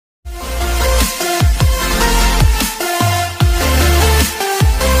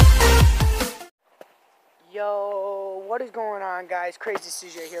is going on, guys?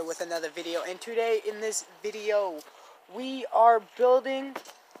 Crazier here with another video, and today in this video we are building,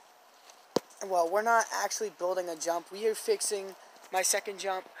 well, we're not actually building a jump, we are fixing my second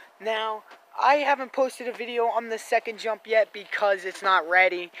jump. Now, I haven't posted a video on the second jump yet because it's not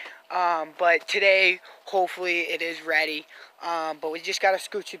ready, but today hopefully it is ready, but we just gotta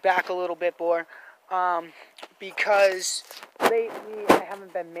scooch it back a little bit more, because lately I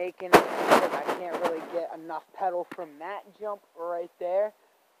haven't been making it because I can't really get enough pedal from that jump right there.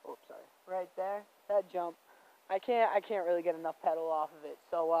 Oh, sorry, right there, that jump. I can't really get enough pedal off of it.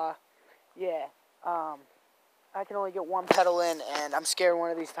 So yeah, I can only get one pedal in, and I'm scared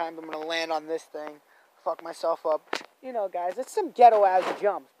one of these times I'm gonna land on this thing, fuck myself up. You know, guys, it's some ghetto ass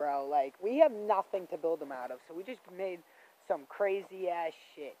jumps, bro. Like, we have nothing to build them out of, so we just made some crazy ass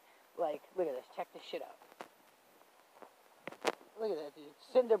shit. Like, look at this. Check this shit out. Look at that, dude.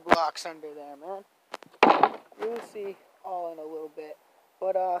 Cinder blocks under there, man. You'll see all in a little bit.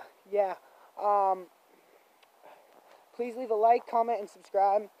 But, yeah. Please leave a like, comment, and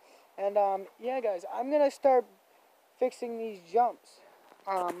subscribe. And, yeah, guys, I'm going to start fixing these jumps.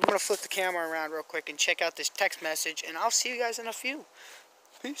 I'm going to flip the camera around real quick and check out this text message. And I'll see you guys in a few.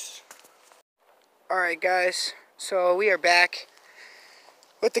 Peace. Alright, guys. So, we are back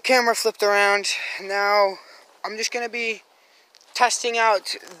with the camera flipped around. Now, I'm just going to be testing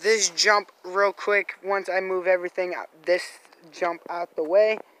out this jump real quick once I move everything, this jump out the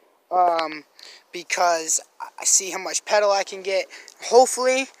way, because I see how much pedal I can get.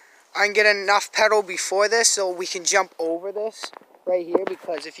 Hopefully, I can get enough pedal before this so we can jump over this right here,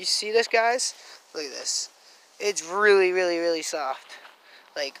 because if you see this, guys, look at this. It's really, really, really soft.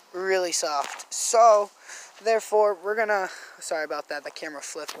 Like, really soft. So, therefore, we're gonna, sorry about that, the camera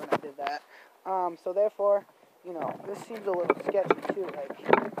flipped when I did that. So therefore, you know, this seems a little sketchy too.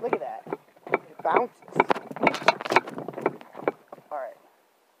 Like, look at that. It bounces. Alright.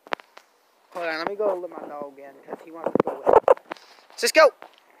 Hold on, let me go let my dog in, because he wants to go with it. Let's go!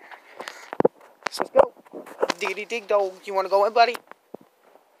 Let's go! Diggity dig dog, you want to go in, buddy?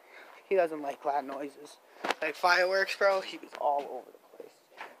 He doesn't like loud noises. Like fireworks, bro, he was all over the place.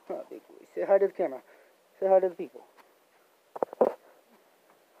 Oh, big boy. Say hi to the camera. Say hi to the people. What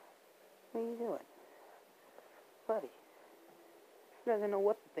are you doing? Buddy. He doesn't know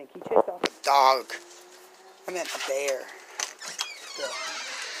what to think. He chased off a dog. I meant a bear. Go.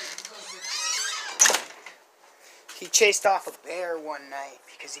 He chased off a bear one night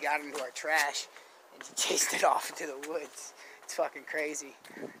because he got into our trash and he chased it off into the woods. It's fucking crazy.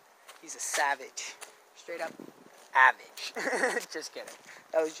 He's a savage. Straight up savage. Just kidding.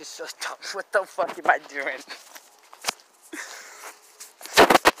 That was just so dumb. What the fuck am I doing?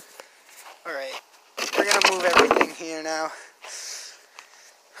 Alright. We're gonna move everything here now.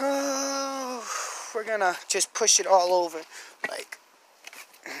 Oh, we're gonna just push it all over. Like,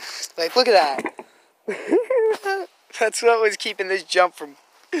 look at that. That's what was keeping this jump from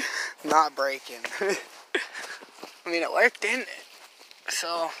not breaking. I mean, it worked, didn't it?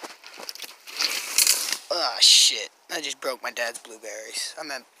 So, oh shit. I just broke my dad's blueberries. I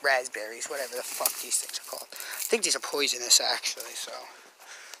meant raspberries, whatever the fuck these things are called. I think these are poisonous, actually, so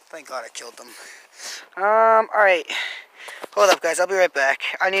thank God I killed them. Alright. Hold up, guys. I'll be right back.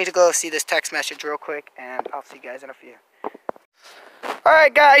 I need to go see this text message real quick, and I'll see you guys in a few.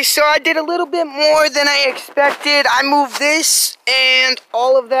 Alright, guys. So I did a little bit more than I expected. I moved this and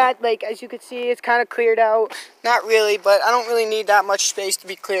all of that. Like, as you can see, it's kind of cleared out. Not really, but I don't really need that much space to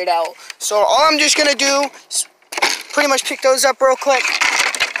be cleared out. So all I'm just going to do is pretty much pick those up real quick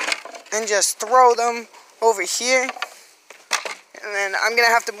and just throw them over here. And then I'm going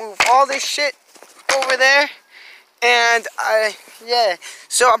to have to move all this shit over there. And yeah,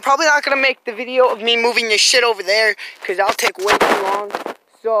 so I'm probably not going to make the video of me moving this shit over there, because that'll take way too long.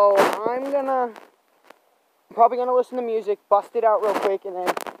 So I'm probably going to listen to music, bust it out real quick, and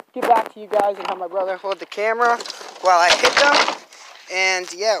then get back to you guys and have my brother hold the camera while I hit them.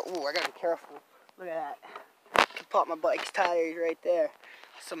 And yeah, ooh, I got to be careful. Look at that. I can pop my bike's tires right there.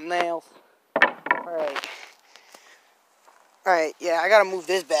 Some nails. Alright. Alright, yeah, I got to move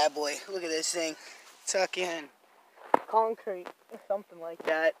this bad boy. Look at this thing. Tuck in. Concrete, or something like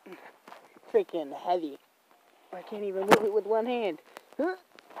that. Freaking heavy. I can't even move it with one hand. Huh?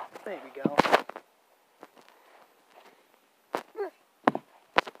 There we go.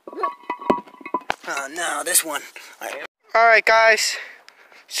 Oh no, this one. Alright, guys.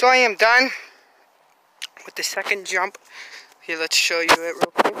 So I am done with the second jump. Here, let's show you it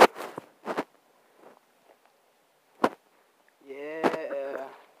real quick.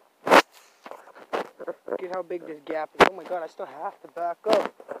 Look at how big this gap is. Oh my god, I still have to back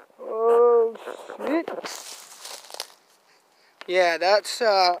up. Oh shit. Yeah, that's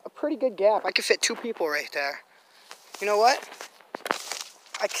a pretty good gap. I could fit 2 people right there. You know what?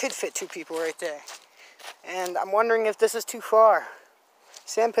 I could fit 2 people right there. And I'm wondering if this is too far.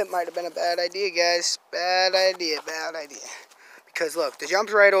 Sandpit might have been a bad idea, guys. Bad idea, bad idea. Because look, the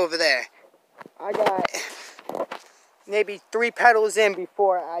jump's right over there. I got maybe 3 pedals in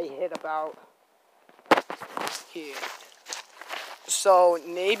before I hit about here. So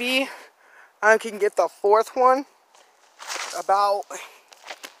maybe I can get the 4th one about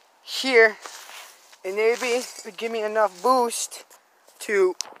here. And maybe it would give me enough boost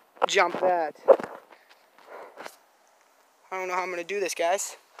to jump that. I don't know how I'm going to do this,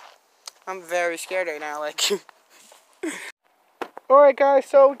 guys. I'm very scared right now, like. Alright, guys,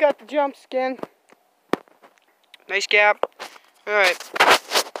 so we got the jump skin. Nice gap. Alright.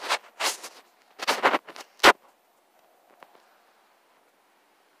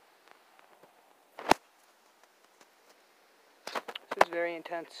 This is very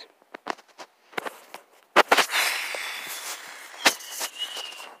intense.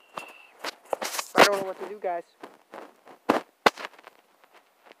 I don't know what to do, guys.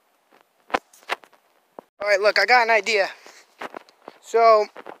 Alright, look, I got an idea. So,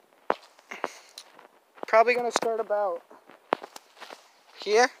 probably going to start about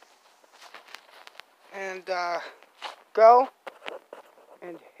here. And go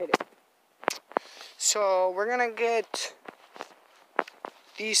and hit it. So, we're going to get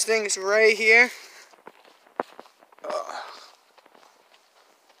these things right here.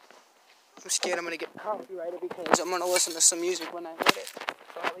 I'm scared I'm going to get copyrighted because I'm going to listen to some music when I hit it.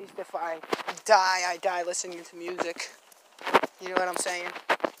 So at least if I die listening to music. You know what I'm saying?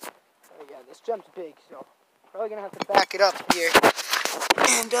 Oh yeah, this jump's big, so probably going to have to back it up here.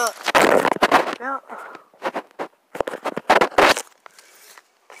 And, yeah.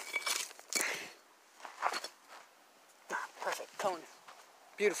 Perfect, cone.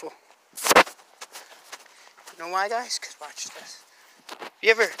 Beautiful. You know why, guys? Because watch this. You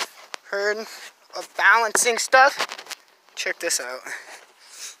ever heard of balancing stuff? Check this out.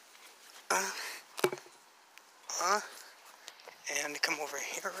 And come over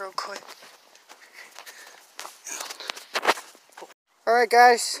here real quick. Alright,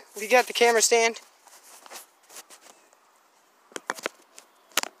 guys, we got the camera stand.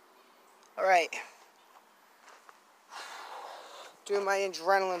 Alright. Dude, my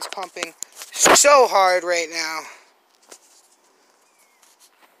adrenaline's pumping so hard right now.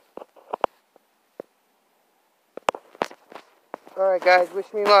 Alright, guys,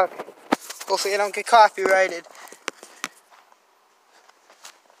 wish me luck. Hopefully I don't get copyrighted.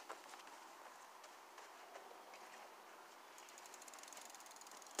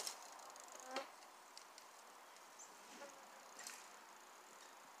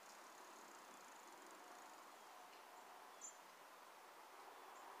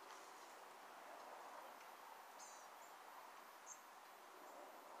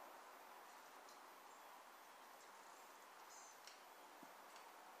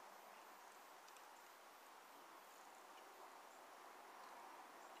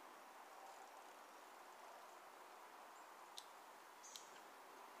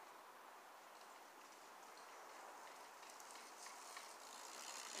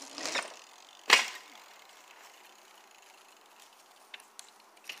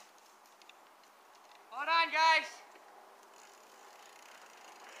 Hold on, guys.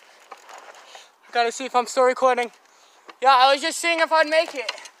 I gotta see if I'm still recording. Yeah, I was just seeing if I'd make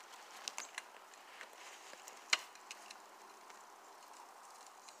it.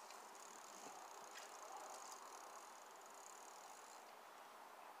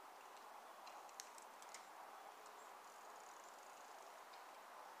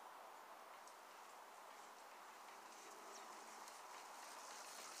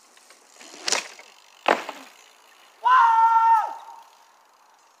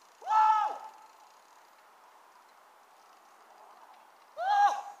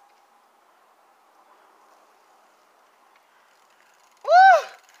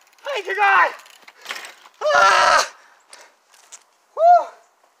 Thank you, God! Ah! Woo!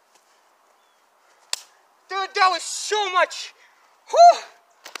 Dude, that was so much! Woo!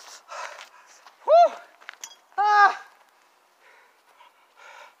 Woo! Ah!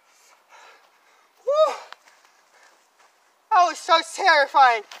 Woo! That was so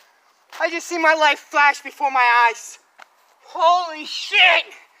terrifying. I just see my life flash before my eyes. Holy shit!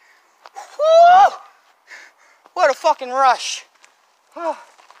 Woo! What a fucking rush. Oh,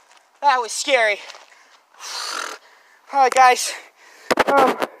 that was scary. Alright, guys.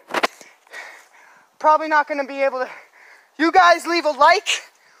 Probably not going to be able to... You guys leave a like,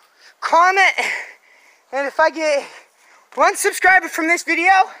 comment, and if I get 1 subscriber from this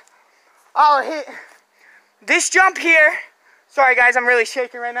video, I'll hit this jump here. Sorry guys, I'm really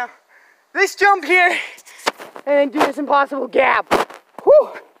shaking right now. This jump here, and do this impossible gap.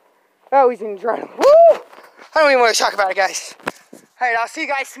 Whew. That was incredible. Woo! I don't even want to talk about it, guys. Alright, I'll see you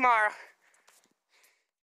guys tomorrow.